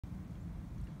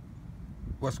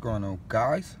What's going on,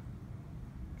 guys?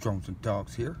 Drones and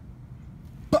Dogs here.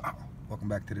 Bow! Welcome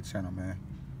back to the channel, man.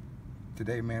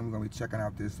 Today, man, we're gonna be checking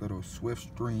out this little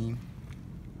Swiftstream,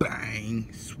 bang,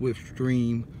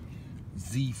 Swiftstream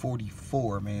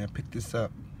Z-44, man. Picked this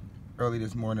up early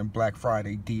this morning, Black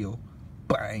Friday deal.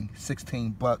 Bang,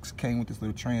 16 bucks. Came with this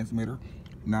little transmitter,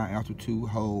 9 altitude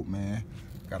hold, man.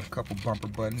 Got a couple bumper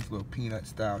buttons, little peanut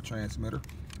style transmitter.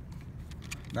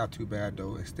 Not too bad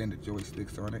though. Extended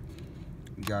joysticks on it.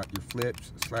 You got your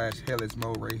flips / headless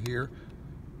mode right here.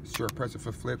 Short pressure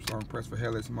for flips, long press for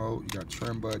headless mode. You got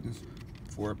trim buttons,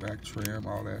 forward, back trim,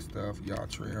 all that stuff. Y'all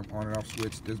trim, on and off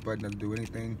switch. This button doesn't do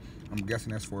anything. I'm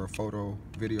guessing that's for a photo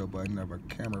video button of a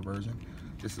camera version.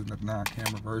 This is the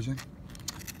non-camera version.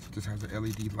 So this has an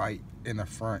LED light in the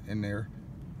front in there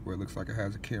where it looks like it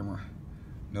has a camera.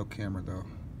 No camera though.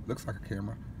 Looks like a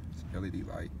camera. It's an LED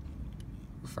light.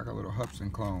 Looks like a little Hudson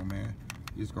clone, man.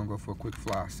 You're just gonna go for a quick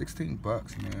fly. 16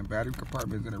 bucks, man. Battery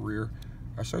compartment's in the rear.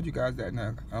 I showed you guys that in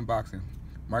the unboxing.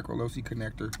 Micro low C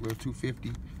connector, little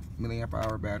 250 milliamp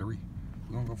hour battery.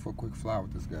 We're gonna go for a quick fly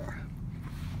with this guy.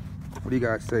 What do you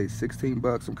guys say? 16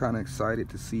 bucks. I'm kind of excited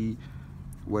to see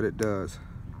what it does.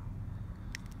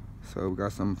 So we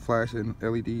got some flashing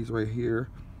LEDs right here.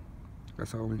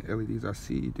 That's the only LEDs I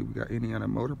see. Do we got any other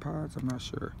motor pods? I'm not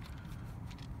sure.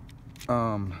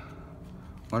 On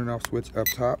and off switch up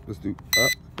top. Let's do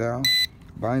up, down,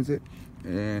 binds it.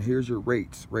 And here's your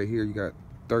rates right here. You got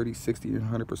 30, 60, and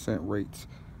 100% rates.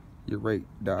 Your rate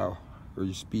dial or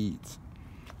your speeds.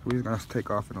 We're just gonna take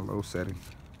off in a low setting.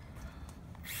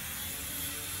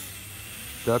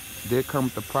 That did come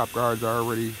with the prop guards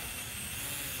already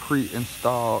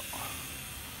pre-installed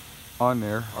on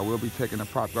there. I will be taking the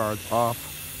prop guards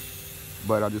off,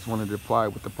 but I just wanted to apply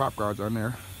it with the prop guards on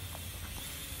there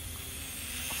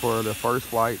for the first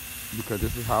flight, because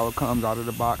this is how it comes out of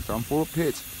the box. So I'm full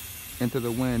pitch into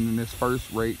the wind in this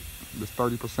first rate, this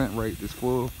 30% rate, is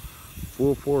full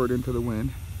forward into the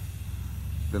wind.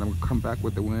 Then I'm gonna come back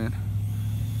with the wind.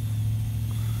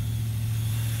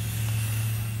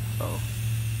 So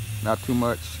not too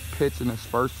much pitch in this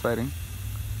first setting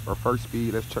or first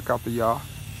speed. Let's check out the yaw.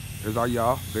 There's our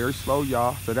yaw, very slow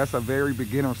yaw. So that's a very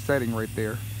beginner setting right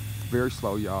there. Very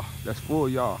slow yaw. That's full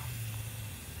yaw.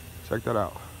 Check that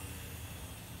out.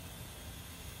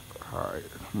 All right,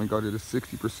 let me go to the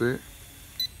 60%.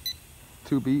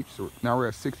 2 beeps. So now we're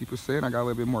at 60%. I got a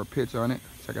little bit more pitch on it.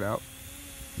 Check it out.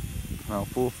 Now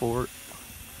full forward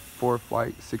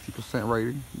flight, 60%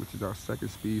 rating, which is our second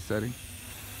speed setting.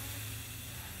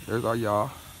 There's our yaw.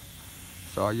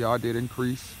 So our yaw did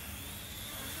increase.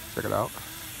 Check it out.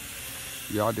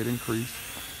 Yaw did increase.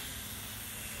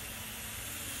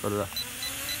 Go to the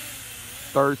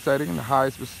third setting, the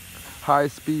highest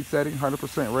speed setting,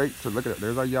 100% rate. So look at it,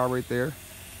 there's our yaw right there,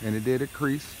 and it did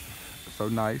increase. So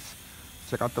nice.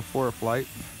 Check out the forward flight.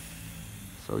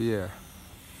 So yeah.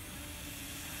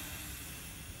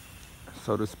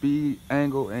 So the speed,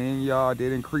 angle, and yaw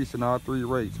did increase in all 3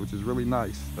 rates, which is really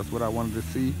nice. That's what I wanted to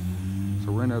see.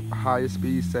 So we're in the highest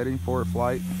speed setting, forward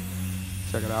flight.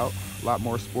 Check it out. A lot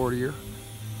more sportier.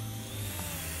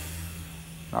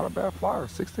 Not a bad flyer,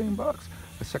 16 bucks.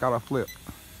 Let's check out our flip.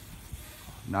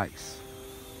 Nice.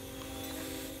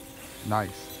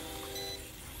 Nice.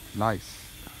 Nice.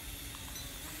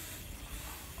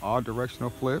 All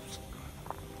directional flips.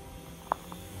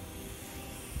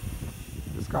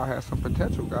 This guy has some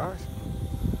potential, guys.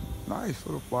 Nice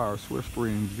little flyer,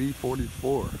 Swiftstream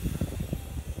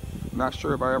Z-44. Not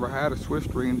sure if I ever had a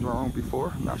Swiftstream drone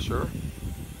before. Not sure.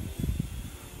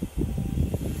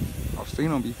 I've seen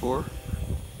them before.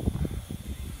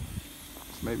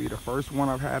 It's maybe the first one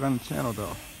I've had on the channel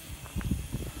though.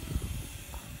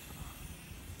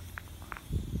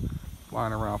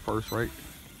 Flying around first rate.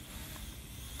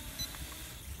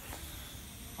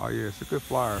 Oh yeah, it's a good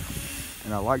flyer.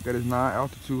 And I like that it's 9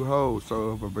 altitude hold.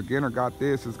 So if a beginner got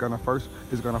this, it's gonna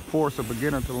force a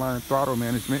beginner to learn throttle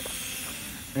management.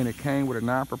 And it came with a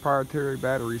non-proprietary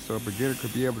battery, so a beginner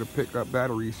could be able to pick up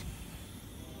batteries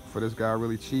for this guy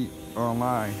really cheap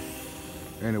online.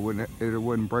 And it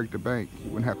wouldn't break the bank.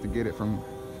 You wouldn't have to get it from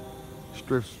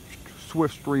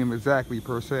Swiftstream exactly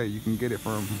per se. You can get it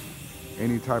from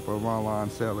any type of online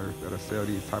seller that'll sell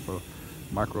these type of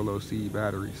micro low C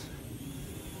batteries.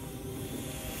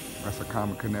 That's a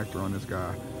common connector on this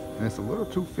guy. And it's a little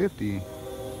 250.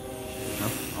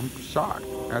 I'm shocked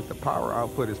at the power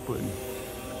output it's putting.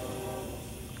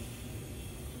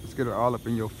 Let's get it all up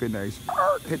in your finish.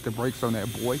 Hit the brakes on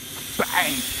that boy.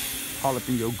 Bang! All up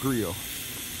in your grill.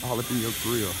 All up in your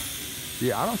grill.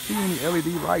 Yeah, I don't see any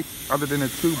LED lights other than the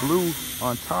 2 blue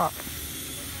on top.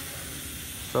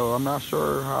 so I'm not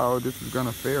sure how this is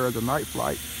gonna fare as a night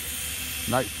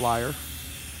flyer.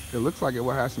 It looks like it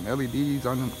will have some LEDs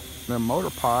on the motor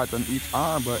pods on each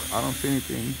arm, but I don't see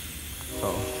anything.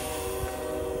 So,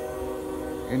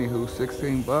 anywho,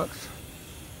 16 bucks.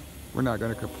 We're not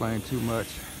gonna complain too much.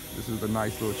 This is a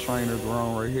nice little trainer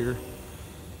drone right here.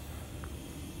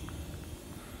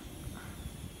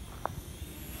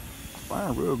 It's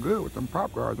flying real good with them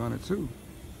prop guards on it too.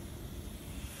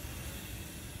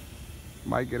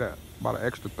 Might get about an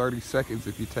extra 30 seconds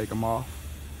if you take them off.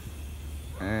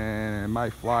 And it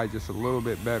might fly just a little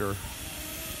bit better.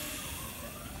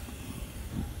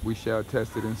 We shall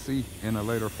test it and see in a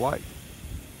later flight.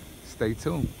 Stay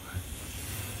tuned.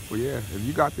 Well, yeah, if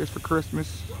you got this for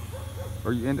Christmas,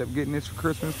 or you end up getting this for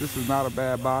Christmas, this is not a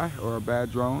bad buy or a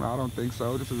bad drone. I don't think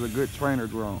so. This is a good trainer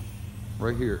drone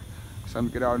right here.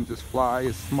 Something to get out and just fly.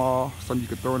 It's small. Something you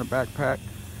can throw in a backpack.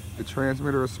 The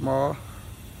transmitter is small.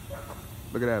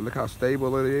 Look at that. Look how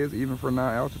stable it is. Even for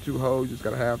non-altitude hold, you just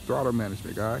gotta have throttle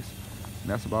management, guys. And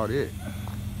that's about it.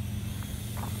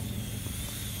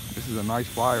 This is a nice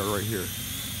flyer right here.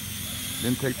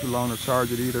 Didn't take too long to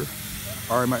charge it either.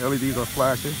 All right, my LEDs are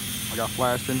flashing. I got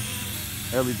flashing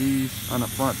LEDs on the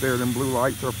front there. Them blue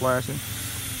lights are flashing.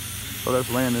 So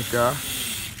let's land this guy.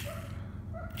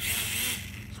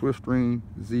 Swiftstream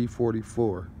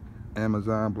Z-44.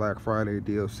 Amazon Black Friday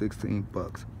deal, 16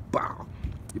 bucks. Bow.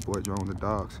 Your boy Drone the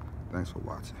Dogs. Thanks for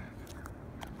watching.